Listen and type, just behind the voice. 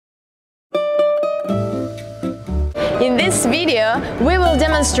In this video, we will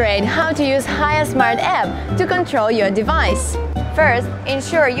demonstrate how to use HiyaSmart app to control your device. First,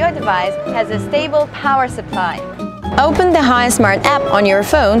 ensure your device has a stable power supply. Open the HiyaSmart app on your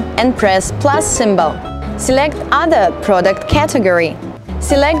phone and press plus symbol. Select Other product category.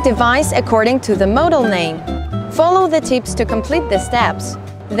 Select device according to the model name. Follow the tips to complete the steps.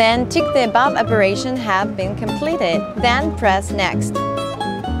 Then tick the above operation have been completed. Then press Next.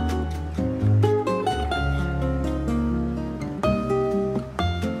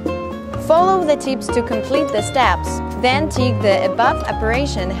 Follow the tips to complete the steps. Then tick the above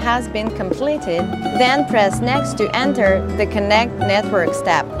operation has been completed. Then press Next to enter the Connect Network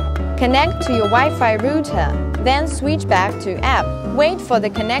step. Connect to your Wi-Fi router. Then switch back to app. Wait for the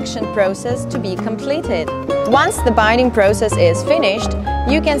connection process to be completed. Once the binding process is finished,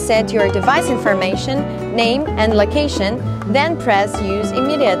 you can set your device information, name and location, then press Use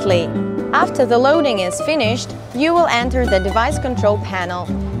immediately. After the loading is finished, you will enter the device control panel.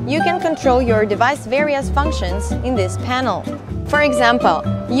 You can control your device various functions in this panel. For example,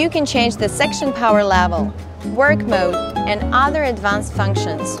 you can change the section power level, work mode, and other advanced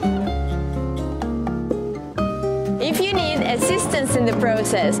functions. If you need assistance in the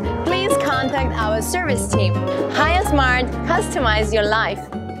process, please contact our service team. HiyaSmart, customize your life.